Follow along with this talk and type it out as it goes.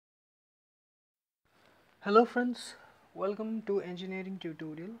Hello friends, welcome to engineering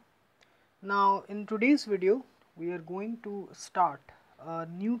tutorial. Now in today's video we are going to start a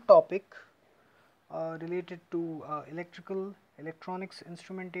new topic related to electronics,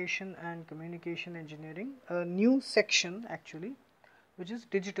 instrumentation and communication engineering, a new section actually, which is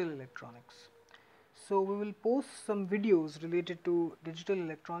digital electronics. So we will post some videos related to digital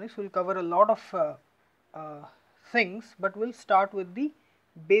electronics. We will cover a lot of uh, things, but we will start with the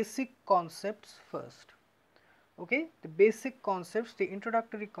basic concepts first. Okay, the basic concepts, the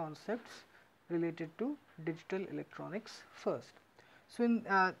introductory concepts related to digital electronics first. So in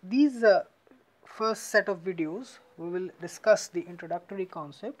these first set of videos, we will discuss the introductory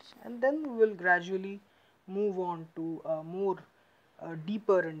concepts, and then we will gradually move on to more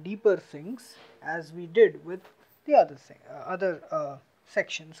deeper and deeper things, as we did with the other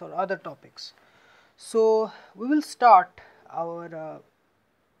sections or other topics. So we will start our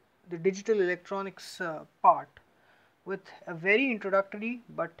the digital electronics part with a very introductory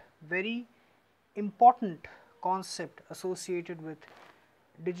but very important concept associated with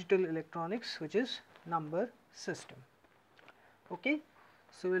digital electronics, which is number system. Okay,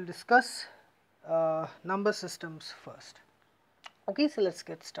 so we will discuss number systems first. Okay, so let's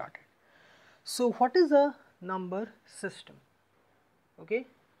get started. So what is a number system? Okay,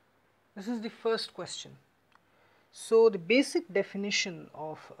 this is the first question. So the basic definition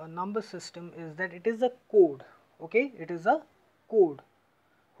of a number system is that it is a code. Okay, it is a code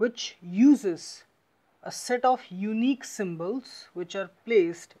which uses a set of unique symbols which are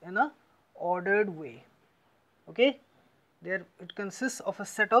placed in a ordered way. Okay, there it consists of a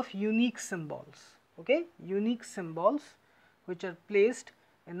set of unique symbols. Okay, unique symbols which are placed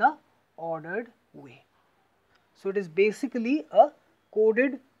in a ordered way. So it is basically a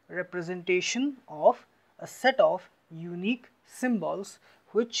coded representation of a set of unique symbols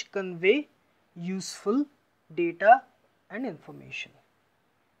which convey useful data and information.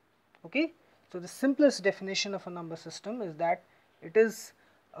 Okay, so the simplest definition of a number system is that it is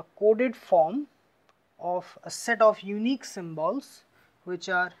a coded form of a set of unique symbols which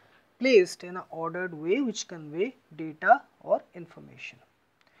are placed in an ordered way which convey data or information.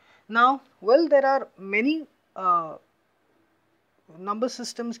 Now, well, there are many number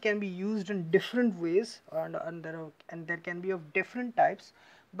systems can be used in different ways, and there can be of different types,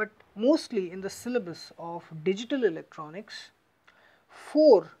 but mostly in the syllabus of digital electronics,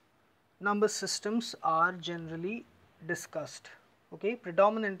 4 number systems are generally discussed. Okay,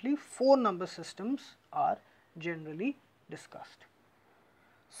 predominantly 4 number systems are generally discussed.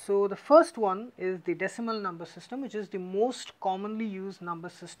 So the first one is the decimal number system, which is the most commonly used number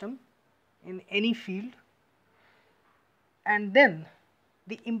system in any field. And then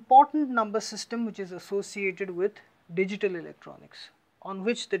the important number system which is associated with digital electronics, on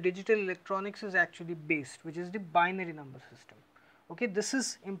which the digital electronics is actually based, which is the binary number system. Okay, this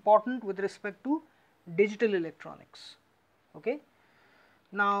is important with respect to digital electronics. Okay,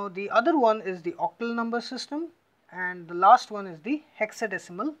 now the other one is the octal number system, and the last one is the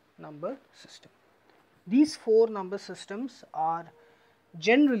hexadecimal number system. These 4 number systems are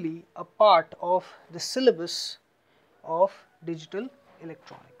generally a part of the syllabus of digital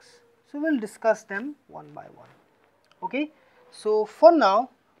electronics. So we will discuss them one by one. Okay, so for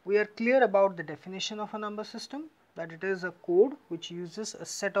now we are clear about the definition of a number system, that it is a code which uses a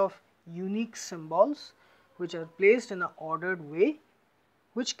set of unique symbols which are placed in an ordered way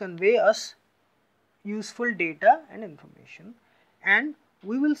which convey us useful data and information. And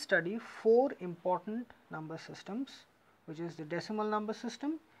we will study 4 important number systems, which is the decimal number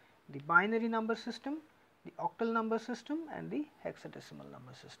system, the binary number system, the octal number system and the hexadecimal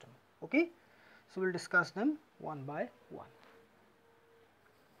number system. Okay, so we will discuss them one by one.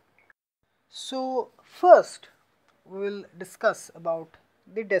 So first we will discuss about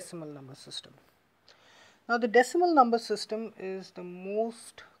the decimal number system. Now the decimal number system is the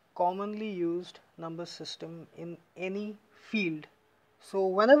most commonly used number system in any field. So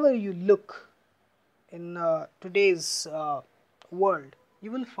whenever you look in today's world,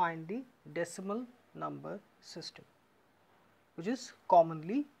 you will find the decimal number system which is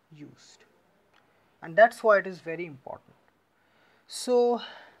commonly used, and that is why it is very important. So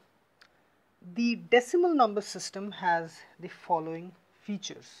the decimal number system has the following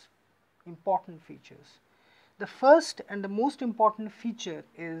features, important features. The first and the most important feature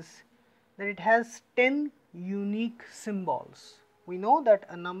is that it has 10 unique symbols. We know that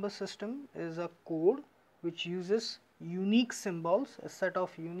a number system is a code which uses unique symbols, a set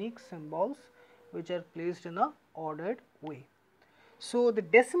of unique symbols which are placed in a ordered way. So the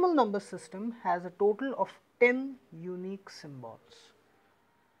decimal number system has a total of 10 unique symbols,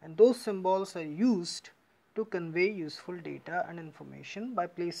 and those symbols are used to convey useful data and information by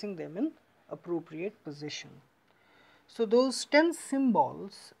placing them in appropriate position. So those 10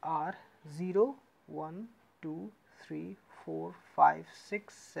 symbols are 0, 1, 2, 3, 4, 5,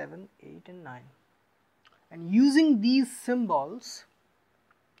 6, 7, 8 and 9. And using these symbols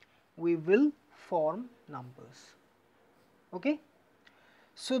we will form numbers. Okay?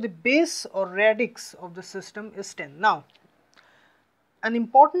 So the base or radix of the system is 10. Now, an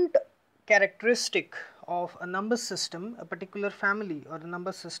important characteristic of a number system, a particular family or a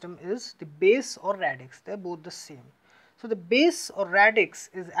number system, is the base or radix. They are both the same. So the base or radix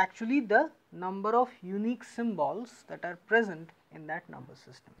is actually the number of unique symbols that are present in that number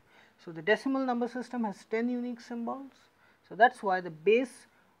system. So the decimal number system has 10 unique symbols. So that is why the base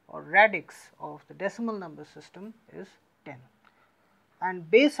or radix of the decimal number system is 10. And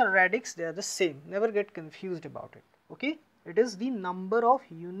base or radix, they are the same, never get confused about it. Okay? It is the number of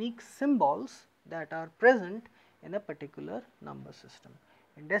unique symbols that are present in a particular number system.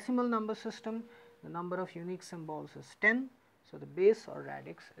 In decimal number system, the number of unique symbols is 10, so the base or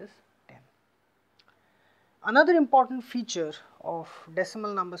radix is 10. Another important feature of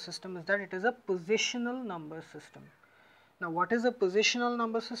decimal number system is that it is a positional number system. Now, what is a positional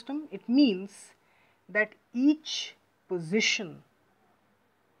number system? It means that each position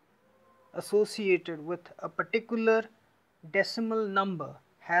associated with a particular decimal number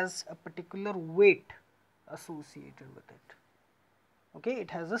has a particular weight associated with it. Okay,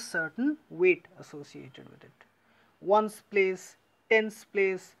 it has a certain weight associated with it. Ones place, tens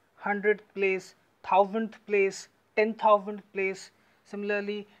place, hundredth place, thousandth place, 10,000th place.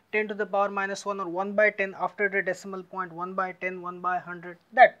 Similarly, 10 to the power minus 1 or 1 by 10 after the decimal point, 1 by 10, 1 by 100.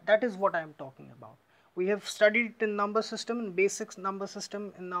 That is what I am talking about. We have studied it in number system, in basics number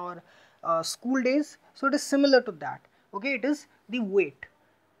system in our school days. So it is similar to that. Okay, it is the weight.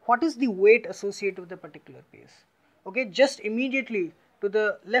 What is the weight associated with a particular place? Okay, just immediately to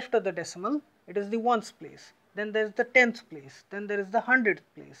the left of the decimal, it is the ones place. Then there is the 10th place. Then there is the 100th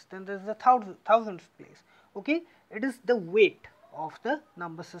place. Then there is the 1000th place. Okay, it is the weight of the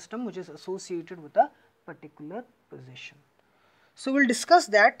number system which is associated with a particular position. So we will discuss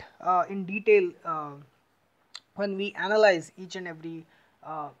that in detail when we analyze each and every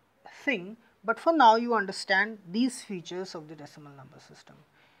thing, but for now you understand these features of the decimal number system.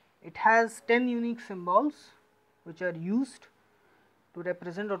 It has 10 unique symbols which are used to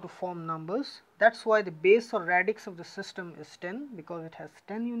represent or to form numbers. That is why the base or radix of the system is 10, because it has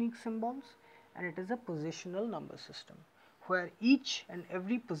 10 unique symbols, and it is a positional number system where each and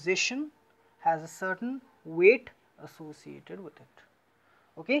every position has a certain weight associated with it.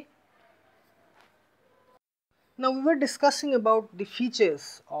 Okay. Now we were discussing about the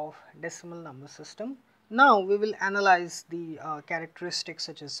features of decimal number system. Now we will analyze the characteristics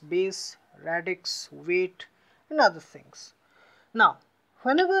such as base, radix, weight and other things. Now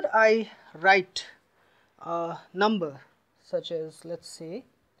whenever I write a number such as, let us say,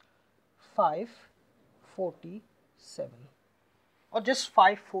 547 or just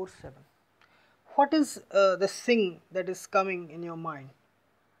 547, what is the thing that is coming in your mind?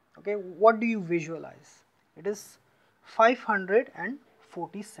 Okay, what do you visualize? It is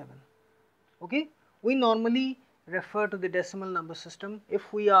 547. Okay, we normally refer to the decimal number system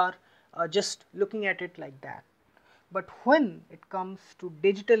if we are just looking at it like that. But when it comes to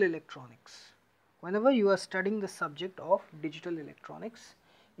digital electronics, whenever you are studying the subject of digital electronics,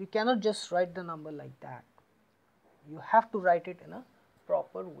 you cannot just write the number like that. You have to write it in a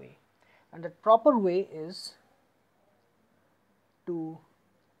proper way, and that proper way is to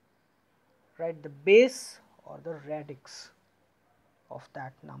write the base or the radix of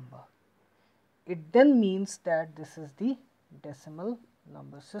that number. It then means that this is the decimal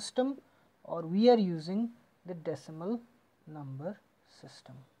number system, or we are using the decimal number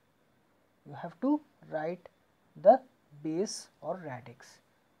system. You have to write the base or radix.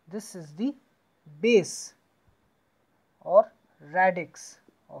 This is the base or radix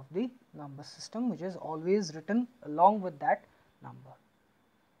of the number system, which is always written along with that number.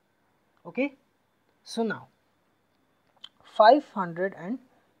 Okay. So now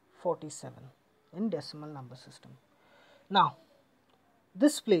 547 in decimal number system. Now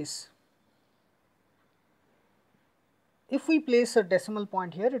this place, if we place a decimal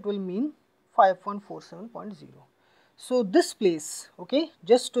point here, it will mean 5147.0. So this place, okay,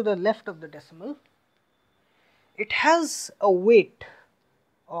 just to the left of the decimal, it has a weight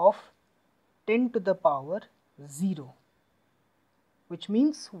of 10 to the power 0, which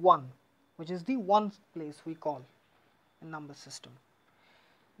means 1, which is the 1st place we call in number system.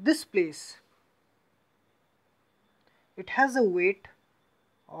 This place, it has a weight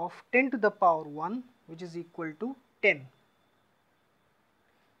of 10 to the power 1, which is equal to 10.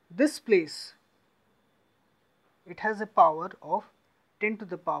 This place, it has a power of 10 to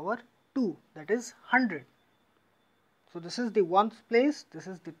the power 2, that is 100. So this is the 1th place, this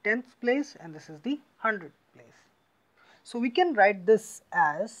is the 10th place, and this is the 100th place. So we can write this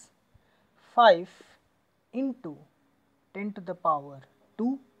as 5 into 10 to the power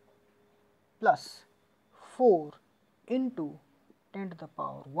 2 plus 4 into 10 to the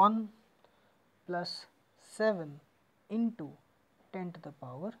power 1 plus 7 into 10 to the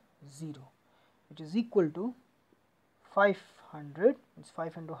power 0, which is equal to 500, means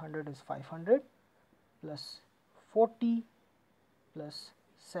 5 into 100 is 500, plus 40 plus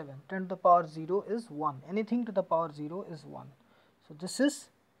 7. 10 to the power 0 is 1. Anything to the power 0 is 1. So this is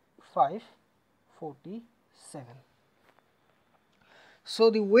 547. So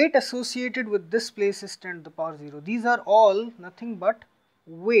the weight associated with this place is 10 to the power 0. These are all nothing but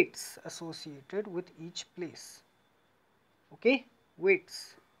weights associated with each place. Okay,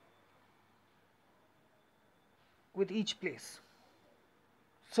 weights with each place.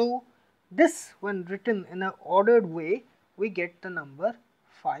 So this, when written in an ordered way, we get the number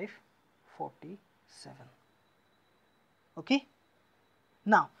 547. Okay.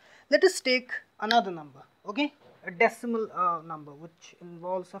 Now let us take another number. Okay, a decimal number which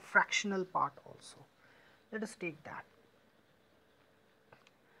involves a fractional part also. Let us take that.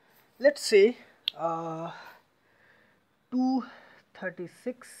 Let's say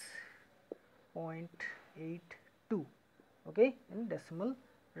 236.82, okay, in decimal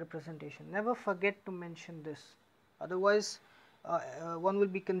representation. Never forget to mention this, otherwise one will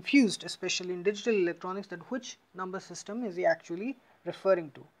be confused, especially in digital electronics, that which number system is he actually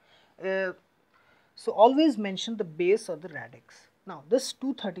referring to. So always mention the base or the radix. Now this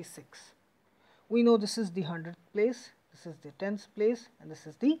 236, we know this is the 100th place, this is the 10th place, and this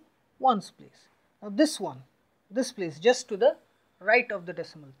is the 1st place. Now this one, this place just to the right of the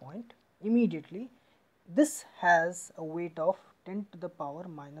decimal point, immediately this has a weight of 10 to the power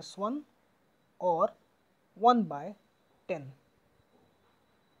minus 1 or 1 by 10.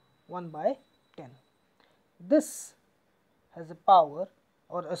 1 by 10. This has a power,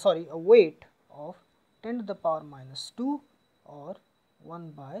 or a weight of 10 to the power minus 2 or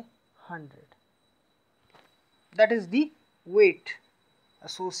 1 by 100. That is the weight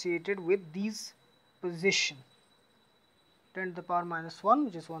associated with these position. 10 to the power minus 1,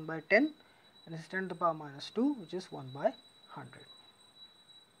 which is 1 by 10, and this is 10 to the power minus 2, which is 1 by 100.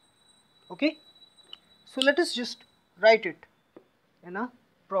 Okay. So let us just write it in a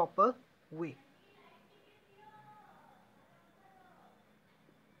proper way.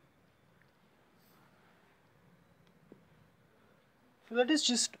 So let us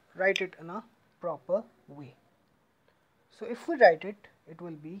just write it in a proper way. So if we write it, it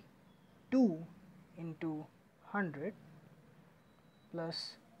will be 2 into 100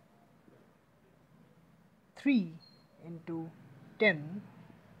 plus 3 into 10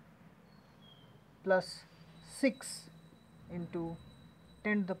 plus 6 into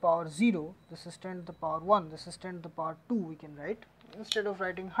 10 to the power 0, this is 10 to the power 1, this is 10 to the power 2, we can write. Instead of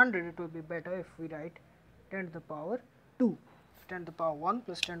writing 100, it will be better if we write 10 to the power 2. 10 to the power 1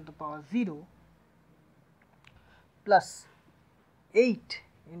 plus 10 to the power 0 plus 8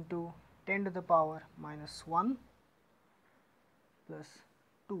 into 10 to the power minus 1 plus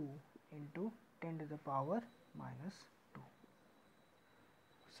 2 into 10 to the power minus 2.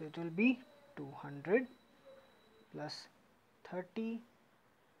 So it will be 200 plus 30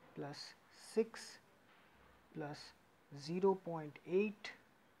 plus 6 plus 0.8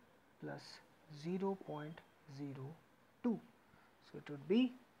 plus 0.02. So it would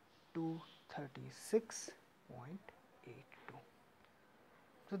be 236.82.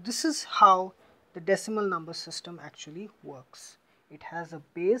 So this is how the decimal number system actually works. It has a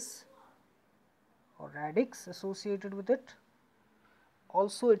base or radix associated with it.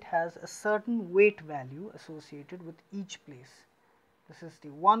 Also it has a certain weight value associated with each place. This is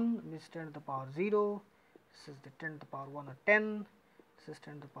the 1, which is 10 to the power 0, this is the 10 to the power 1 or 10, this is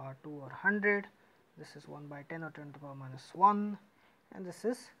 10 to the power 2 or 100, this is 1 by 10 or 10 to the power minus 1, and this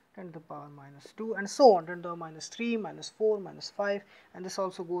is 10 to the power minus 2, and so on, 10 to the power minus 3, minus 4, minus 5, and this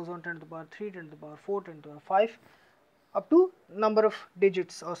also goes on 10 to the power 3, 10 to the power 4, 10 to the power 5, up to number of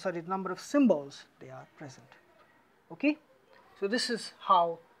digits, or sorry, number of symbols they are present. Okay, so this is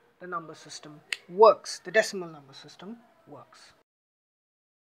how the number system works, the decimal number system works.